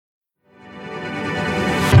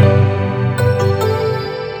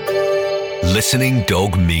Listening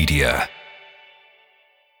Dog Media.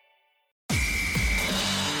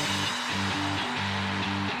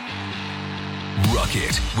 Ruck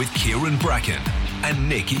It with Kieran Bracken and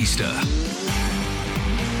Nick Easter.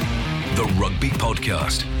 The rugby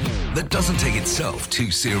podcast that doesn't take itself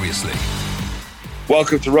too seriously.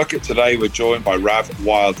 Welcome to Ruck It. Today we're joined by Rav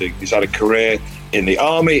Wilding. He's had a career in the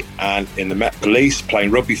Army and in the Met Police,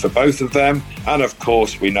 playing rugby for both of them. And of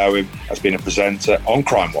course, we know him as being a presenter on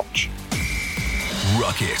Crime Watch.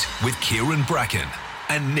 Ruck It with Kieran Bracken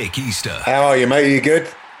and Nick Easter. How are you, mate? Are you good?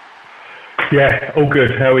 Yeah, all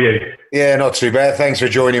good. How are you? Yeah, not too bad. Thanks for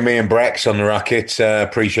joining me and Brax on the Ruck It.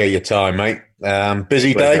 Appreciate your time, mate.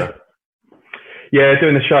 Busy day? Yeah,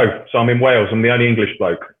 doing the show. So I'm in Wales. I'm the only English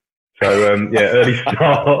bloke. So, early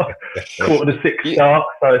start, 5:45 start.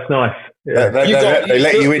 So it's nice. Yeah. They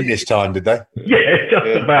let you in this time, did they? Yeah,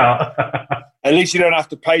 just about. At least you don't have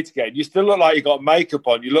to pay to get in. You still look like you got makeup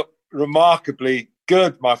on. You look remarkably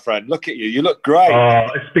good, my friend. Look at you. You look great.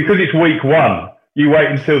 It's because it's week one. You wait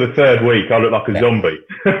until the third week, I look like a zombie.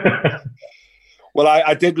 Well,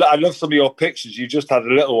 I love some of your pictures. You just had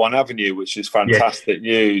a little one, haven't you? Which is fantastic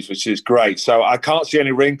news, which is great. So I can't see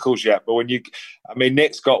any wrinkles yet, but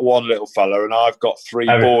Nick's got one little fella and I've got three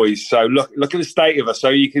boys. So look at the state of us. So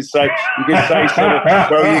you can say sort of,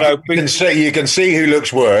 well, you can see who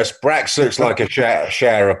looks worse. Brax looks like a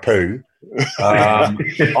shower of poo.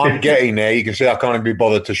 I'm getting there. You can see I can't even be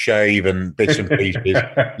bothered to shave and bits and pieces.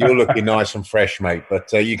 You're looking nice and fresh, mate.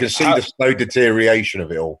 But you can see the slow deterioration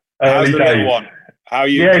of it all. How's the little one? How are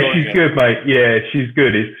you? Yeah, she's good, mate. Yeah, she's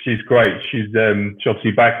good. She's great. She's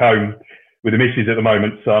obviously back home with the missus at the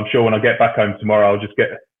moment. So I'm sure when I get back home tomorrow, I'll just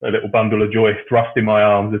get a little bundle of joy thrust in my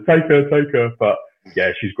arms and take her. But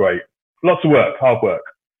yeah, she's great. Lots of work, hard work.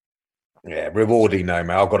 Yeah, rewarding though,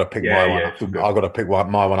 mate. I've got to pick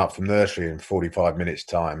my one up from nursery in 45 minutes'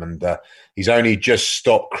 time, and he's only just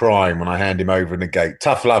stopped crying when I hand him over in the gate.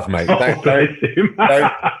 Tough love, mate. Don't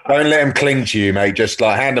let him cling to you, mate. Just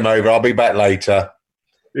like hand him over. I'll be back later.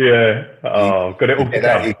 Yeah. Oh, got it all. You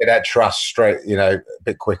get that trust straight, a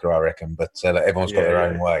bit quicker, I reckon. But everyone's got their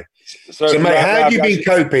own way. So mate, how have you been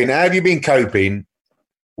coping? How have you been coping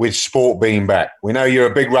with sport being back? We know you're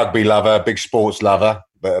a big rugby lover, a big sports lover,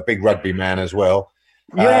 but a big rugby man as well.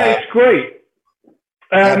 Yeah, it's great.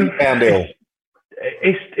 How have you found it all?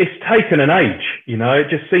 It's taken an age, It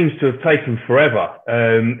just seems to have taken forever.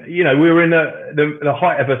 We were in the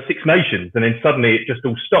height of a Six Nations, and then suddenly it just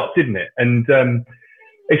all stopped, didn't it? And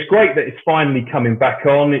it's great that it's finally coming back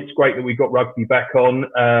on. It's great that we got rugby back on.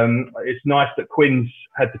 It's nice that Quins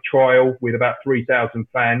had the trial with about 3,000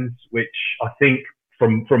 fans, which I think,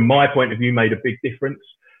 from my point of view, made a big difference.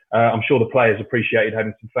 I'm sure the players appreciated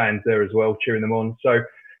having some fans there as well, cheering them on. So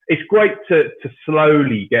it's great to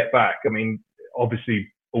slowly get back. I mean, obviously,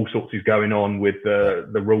 all sorts is going on with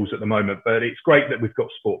the rules at the moment, but it's great that we've got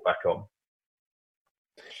sport back on.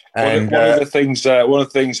 And one of the things,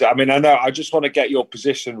 I mean, I just want to get your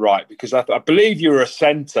position right, because I believe you were a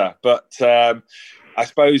centre, but I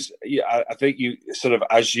suppose, I think you sort of,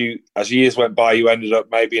 as years went by, you ended up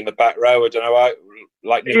maybe in the back row. I don't know,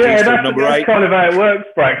 like Nick Easter, number 8. That's kind of how it works,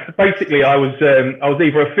 Brax. Basically, I was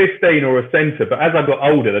either a 15 or a centre, but as I got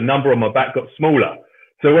older, the number on my back got smaller.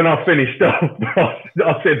 So when I finished off, I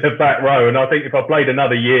was in the back row, and I think if I played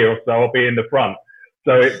another year or so, I'll be in the front.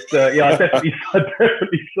 So it's I definitely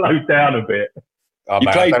slowed down a bit. Oh, you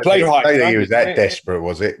played high. He was that desperate,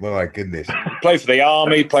 was it? My goodness. Played for the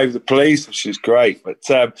Army, played for the police, which is great. But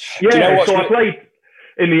I played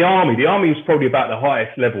in the Army. The Army was probably about the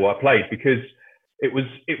highest level I played, because it was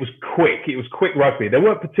quick. It was quick rugby. They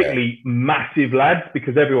weren't particularly massive lads,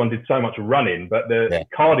 because everyone did so much running, but the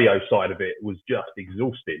cardio side of it was just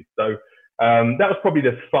exhausting. So that was probably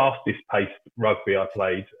the fastest paced rugby I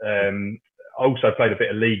played. I also played a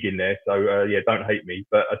bit of league in there, so don't hate me,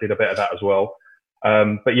 but I did a bit of that as well. I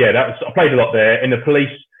played a lot there. In the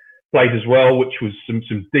police, played as well, which was some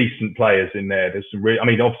decent players in there. There's some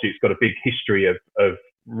obviously it's got a big history of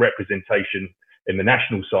representation in the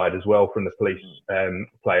national side as well from the police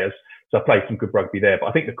players. So I played some good rugby there, but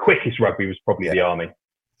I think the quickest rugby was probably the Army.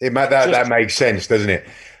 That makes sense, doesn't it?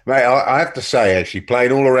 Mate, I have to say, actually,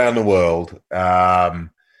 playing all around the world,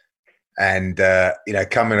 and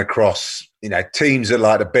coming across teams that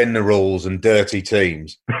like to bend the rules and dirty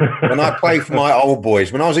teams. When I played for my old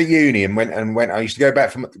boys, when I was at uni and went, I used to go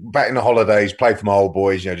back in the holidays, play for my old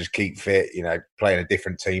boys, just keep fit, play in a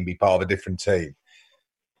different team, be part of a different team.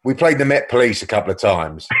 We played the Met Police a couple of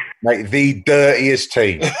times, mate. The dirtiest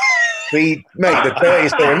team. The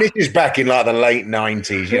dirtiest team. And this is back in like the late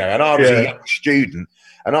 90s, and I was a young student.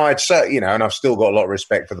 And and I've still got a lot of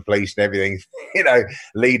respect for the police and everything.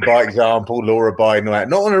 Lead by example, law abiding, all that.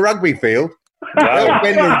 Not on a rugby field. They'll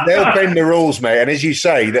bend the rules, mate. And as you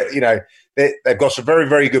say, that they've got some very,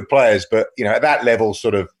 very good players, but at that level,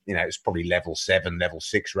 sort of, it's probably level 7, level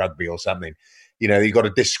 6 rugby or something. You've got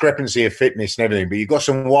a discrepancy of fitness and everything, but you've got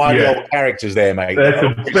some wily old characters there, mate. There's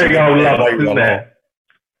some big old lumps, isn't there?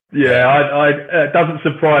 Yeah, it doesn't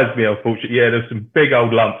surprise me, unfortunately. Yeah, there's some big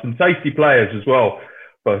old lumps and tasty players as well.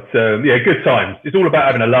 But good times. It's all about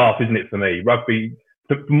having a laugh, isn't it, for me? Rugby,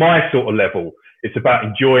 for my sort of level, it's about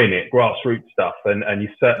enjoying it, grassroots stuff, and you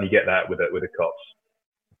certainly get that with the Cops.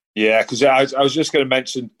 Yeah, because I was just going to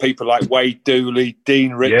mention people like Wade Dooley,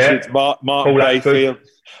 Dean Richards, Mark Mayfield.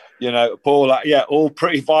 Paul, all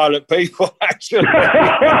pretty violent people, actually.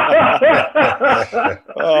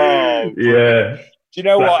 Yeah. Do you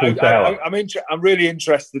know what? I'm really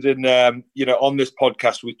interested in, on this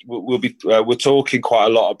podcast, we're talking quite a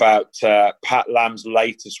lot about Pat Lam's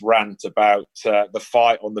latest rant about the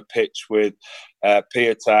fight on the pitch with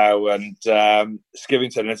Piutau and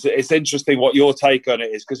Skivington. It's interesting what your take on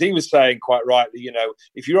it is, because he was saying quite rightly,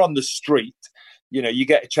 if you're on the street, you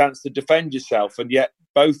get a chance to defend yourself, and yet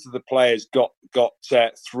both of the players got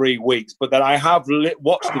 3 weeks. But then I have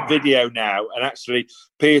watched the video now, and actually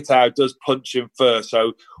Piutau does punch him first.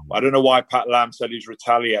 So I don't know why Pat Lam said he's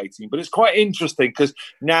retaliating, but it's quite interesting because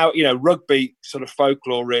now, rugby sort of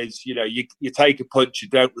folklore is, you take a punch, you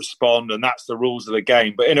don't respond, and that's the rules of the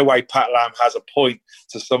game. But in a way, Pat Lam has a point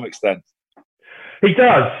to some extent. He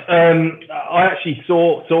does. I actually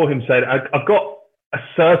saw him say, I've got a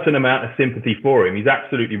certain amount of sympathy for him. He's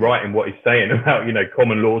absolutely right in what he's saying about,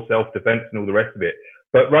 common law, self-defence and all the rest of it.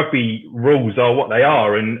 But rugby rules are what they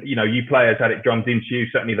are. And, you players had it drummed into you,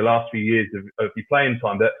 certainly the last few years of your playing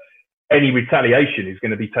time, that any retaliation is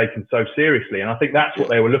going to be taken so seriously. And I think that's what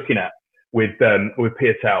they were looking at with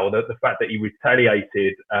Piutau, the fact that he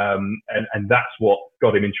retaliated, and that's what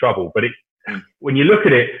got him in trouble. But when you look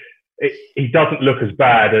at it, he doesn't look as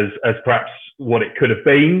bad as perhaps what it could have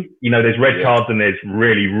been. There's red cards and there's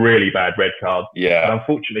really, really bad red cards. Yeah. And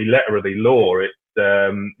unfortunately, letter of the law, it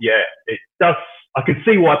does. I can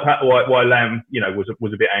see why Lam, was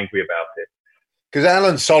a bit angry about it. Because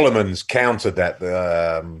Alan Solomons countered that.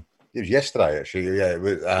 It was yesterday, actually. Yeah, it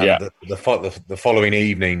was, the following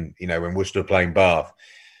evening, when Worcester were playing Bath.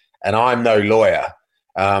 And I'm no lawyer,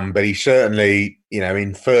 but he certainly,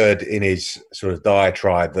 inferred in his sort of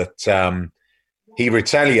diatribe that he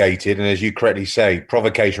retaliated. And as you correctly say,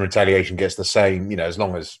 provocation, retaliation gets the same, as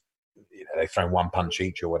long as they throw one punch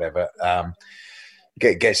each or whatever,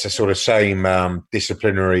 gets the sort of same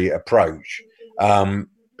disciplinary approach.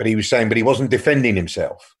 But he was saying, but he wasn't defending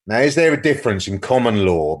himself. Now, is there a difference in common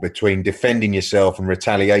law between defending yourself and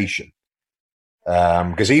retaliation?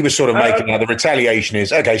 Because he was sort of making out the retaliation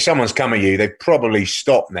is, okay, someone's come at you, they've probably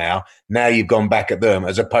stopped now. Now you've gone back at them,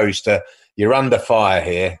 as opposed to you're under fire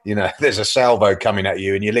here. There's a salvo coming at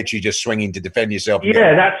you and you're literally just swinging to defend yourself.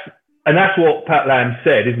 Yeah, that's what Pat Lam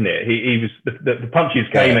said, isn't it? He was the punches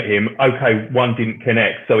came at him. Okay, one didn't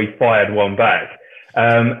connect, so he fired one back.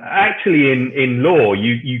 Actually, in law,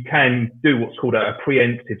 you can do what's called a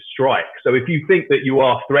preemptive strike. So if you think that you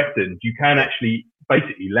are threatened, you can actually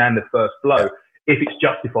basically land the first blow if it's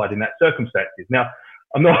justified in that circumstances. Now,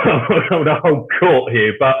 I'm not on a whole court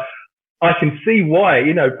here, but I can see why.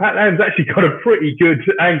 Pat Lam's actually got a pretty good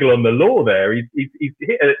angle on the law there. He's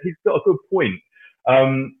got a good point.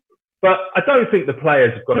 But I don't think the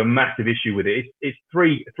players have got a massive issue with it. It's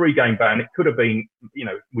three-game ban. It could have been,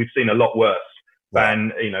 we've seen a lot worse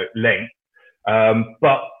ban, length.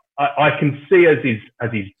 But I can see as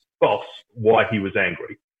his boss why he was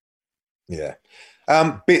angry. Yeah.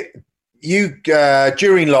 But you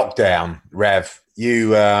during lockdown, Rav,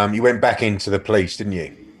 you went back into the police, didn't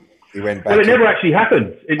you? You went back. Well, it never actually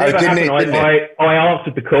happened. It never happened. I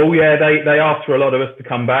answered the call. Yeah, they asked for a lot of us to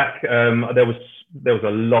come back. There was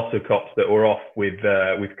a lot of cops that were off with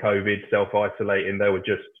COVID, self-isolating. They were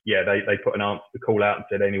just, they put an answer to call out and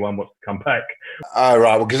said anyone wants to come back. Oh,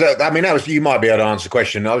 right. Well, because that was, you might be able to answer the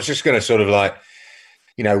question. I was just going to sort of like,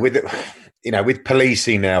 with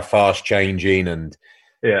policing now fast changing and,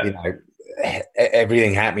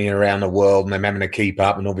 everything happening around the world and them having to keep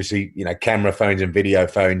up, and obviously, camera phones and video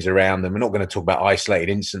phones around them. We're not going to talk about isolated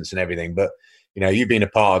incidents and everything, but you've been a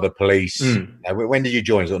part of the police. When did you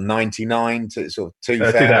join? Sort of 99 to sort of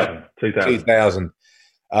 2000? 2000.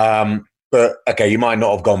 But okay, you might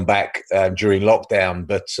not have gone back during lockdown,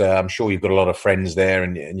 but I'm sure you've got a lot of friends there,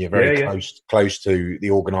 and you're very close to the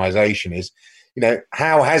organisation.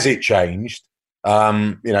 How has it changed?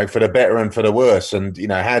 For the better and for the worse, and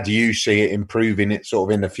how do you see it improving it sort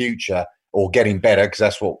of in the future or getting better, because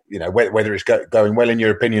that's what, you know, whether it's going well in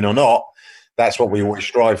your opinion or not, that's what we always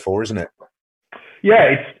strive for, isn't it?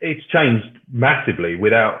 Yeah, it's changed massively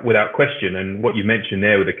without question. And what you mentioned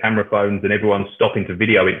there with the camera phones and everyone stopping to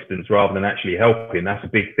video incidents rather than actually helping, that's a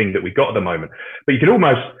big thing that we've got at the moment. But you can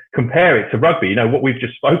almost compare it to rugby, you know, what we've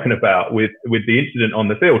just spoken about with the incident on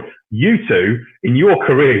the field. You two, in your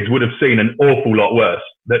careers, would have seen an awful lot worse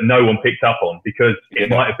that no one picked up on, because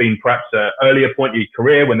it might have been perhaps an earlier point in your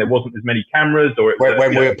career when there wasn't as many cameras, or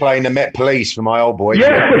when we were playing the Met Police for my old boys.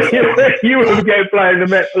 Yeah, you were playing the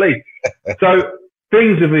Met Police. So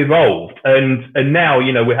things have evolved, and now,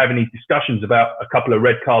 you know, we're having these discussions about a couple of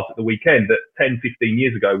red cards at the weekend that 10, 15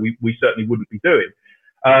 years ago we certainly wouldn't be doing.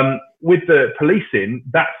 With the policing,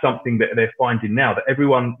 that's something that they're finding now, that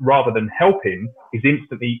everyone, rather than helping, is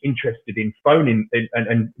instantly interested in phoning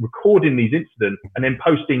and recording these incidents and then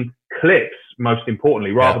posting clips, most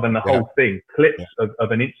importantly, rather than the whole thing, clips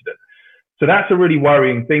of an incident. So that's a really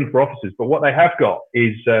worrying thing for officers. But what they have got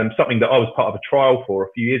is something that I was part of a trial for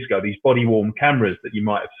a few years ago, these body-worn cameras that you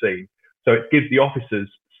might have seen. So it gives the officers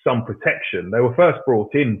some protection. They were first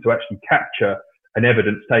brought in to actually capture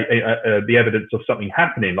the evidence of something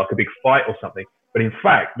happening, like a big fight or something. But in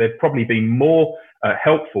fact, they've probably been more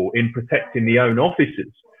helpful in protecting the own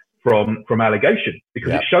officers from allegation,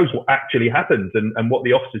 because it shows what actually happened and what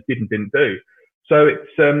the officers did and didn't do. So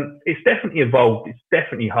it's definitely evolved. It's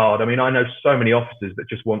definitely hard. I mean, I know so many officers that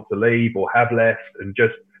just want to leave or have left and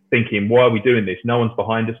just thinking, why are we doing this? No one's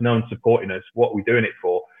behind us. No one's supporting us. What are we doing it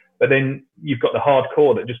for? But then you've got the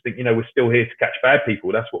hardcore that just think, you know, we're still here to catch bad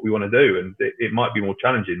people. That's what we want to do. And it might be more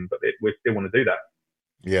challenging, but we still want to do that.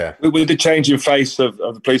 Yeah. With the changing face of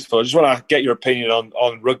the police force, I just want to get your opinion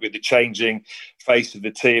on rugby, the changing face of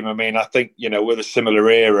the team. I mean, I think, you know, we're a similar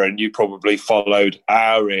era and you probably followed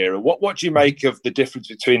our era. What do you make of the difference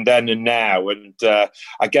between then and now? And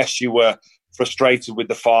I guess you were frustrated with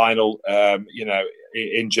the final, you know,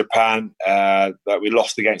 in Japan, that we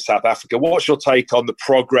lost against South Africa. What's your take on the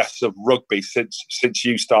progress of rugby since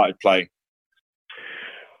you started playing?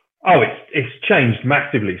 Oh, it's changed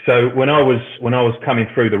massively. So when I was coming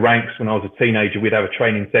through the ranks, when I was a teenager, we'd have a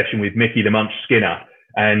training session with Mickey the Munch Skinner,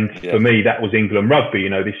 and for me that was England rugby. You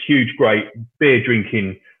know, this huge, great beer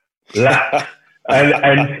drinking lad.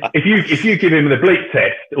 And if you give him the bleep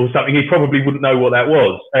test or something, he probably wouldn't know what that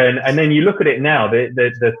was. And then you look at it now,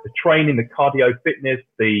 the training, the cardio fitness,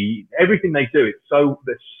 everything they do,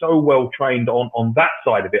 they're so well trained on that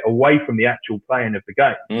side of it, away from the actual playing of the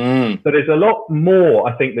game. So there's a lot more,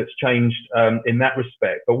 I think, that's changed in that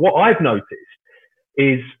respect. But what I've noticed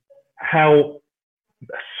is how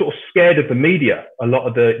sort of scared of the media a lot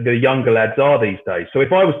of the younger lads are these days. So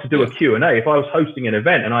if I was to do a Q&A, if I was hosting an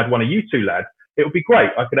event and I had one of you two lads, it would be great.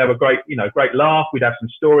 I could have a great laugh. We'd have some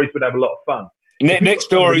stories. We'd have a lot of fun. Nick's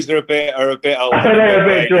stories are a bit old. They're a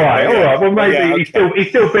bit dry. All right. Well, maybe he's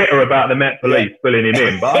still bitter about the Met Police pulling him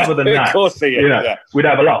in. But other than that, of course he is, we'd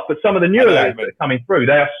have a laugh. But some of the newer lads that are coming through,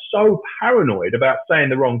 they are so paranoid about saying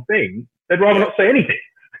the wrong thing, they'd rather not say anything.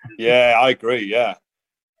 Yeah, I agree. Yeah.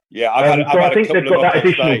 I think they've got that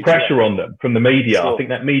additional pressure on them from the media. Sure. I think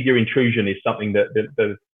that media intrusion is something that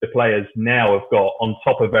the players now have got on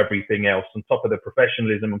top of everything else, on top of the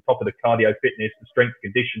professionalism, on top of the cardio fitness, the strength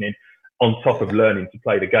conditioning, on top of learning to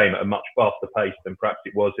play the game at a much faster pace than perhaps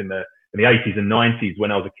it was in the 80s and 90s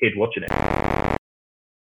when I was a kid watching it.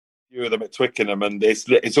 Few of them at Twickenham, and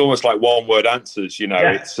it's almost like one-word answers. You know,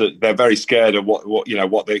 it's they're very scared of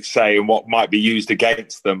what they say and what might be used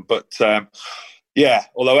against them. But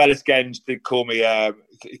although Ellis Genge did call me a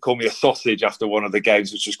sausage after one of the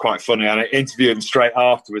games, which was quite funny, and I interviewed him straight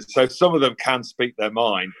afterwards. So some of them can speak their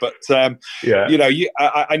mind, but you know,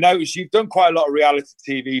 I noticed you've done quite a lot of reality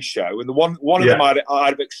TV show, and the one of them I'd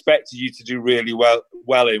have expected you to do really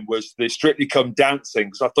well in was the Strictly Come Dancing,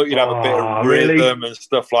 because I thought you'd have a bit of rhythm and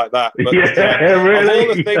stuff like that. But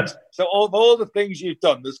really? of all the things you've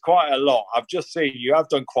done, there's quite a lot. I've just seen you have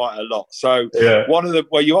done quite a lot. So one of the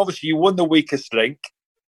you won the Weakest Link.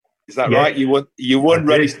 Is that right? You won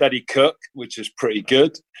Ready Steady Cook, which is pretty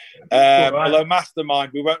good. Although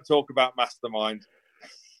Mastermind, we won't talk about Mastermind.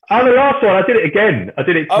 Oh, the last one, I did it again. I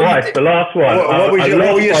did it twice. The last one.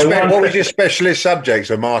 What was your specialist subjects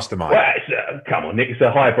of Mastermind? Well, come on, Nick, it's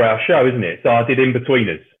a highbrow show, isn't it? So I did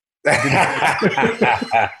In-Betweeners.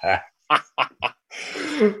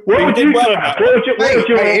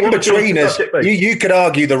 In-Betweeners, you could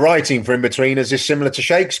argue the writing for In-Betweeners is similar to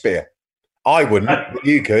Shakespeare. I wouldn't, but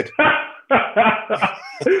you could.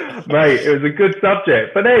 Mate, it was a good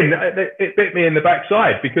subject. But then it bit me in the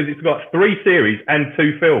backside because it's got 3 series and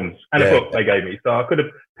 2 films and a book they gave me. So I could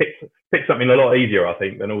have picked something a lot easier, I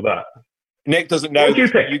think, than all that. Nick doesn't know. What did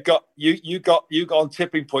you pick? You got on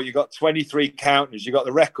Tipping Point. You got 23 counters. You got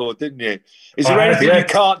the record, didn't you? Is there anything you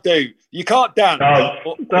can't do? You can't dance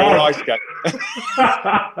or ice skate.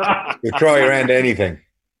 You try your hand to anything.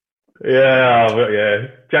 Yeah.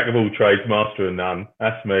 Jack of all trades, master of none.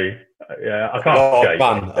 That's me. Yeah, I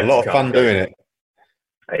can't. A lot of fun doing it.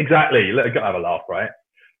 Exactly. You got to have a laugh, right?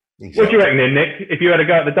 Exactly. What do you reckon, then, Nick? If you had a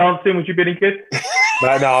go at the dancing, would you be any good? No,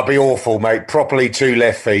 I'd be awful, mate. Properly 2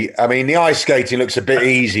 left feet. I mean, the ice skating looks a bit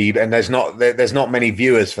easy, and there's not many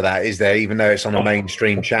viewers for that, is there? Even though it's on a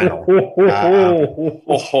mainstream channel. The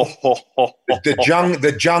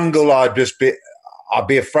jungle, I'd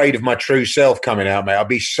be afraid of my true self coming out, mate. I'd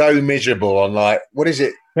be so miserable on, like, what is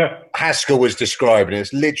it? Haskell was describing it.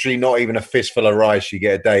 It's literally not even a fistful of rice you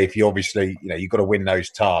get a day if you obviously, you've got to win those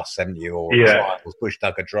tasks, haven't you? Or trials, push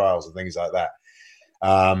tucker trials and things like that.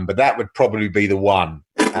 But that would probably be the one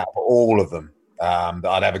out of all of them that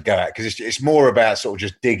I'd have a go at, because it's more about sort of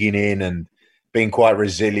just digging in and being quite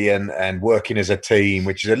resilient and working as a team,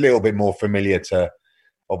 which is a little bit more familiar to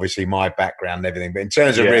obviously my background and everything. But in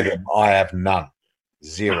terms of rhythm, I have none.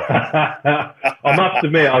 Zero. I must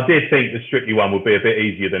admit, I did think the Strictly one would be a bit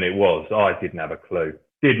easier than it was. I didn't have a clue.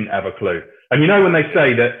 And when they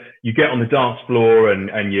say that you get on the dance floor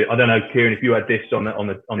and you, I don't know, Kieran, if you had this on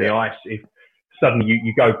the ice, if suddenly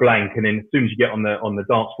you go blank, and then as soon as you get on the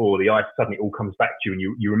dance floor, the ice suddenly all comes back to you, and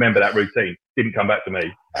you remember that routine. Didn't come back to me.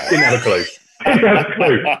 Didn't have a clue.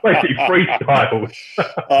 Basically freestyle.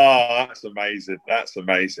 Oh, that's amazing.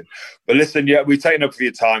 But listen, we've taken up for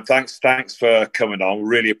your time. Thanks for coming on. We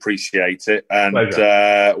really appreciate it. And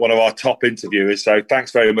one of our top interviewers. So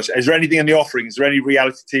thanks very much. Is there anything in the offering? Is there any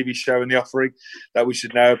reality TV show in the offering that we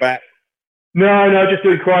should know about? No, just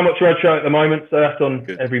doing Crime Watch Roadshow at the moment. So that's on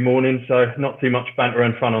every morning. So not too much banter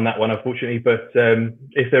and fun on that one, unfortunately. But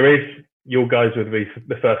if there is, you guys would be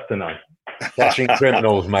the first to know. Catching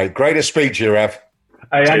criminals, mate. Great to speak to you, Rev.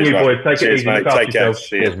 Hey, and you boys, take it easy. Mate. Take care.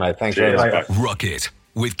 Cheers, mate. Thanks very much. Rocket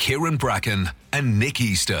with Kieran Bracken and Nick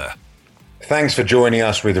Easter. Thanks for joining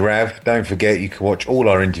us with Rav. Don't forget you can watch all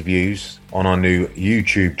our interviews on our new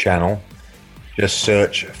YouTube channel. Just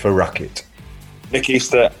search for Rocket. Nick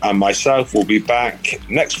Easter and myself will be back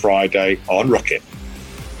next Friday on Rocket.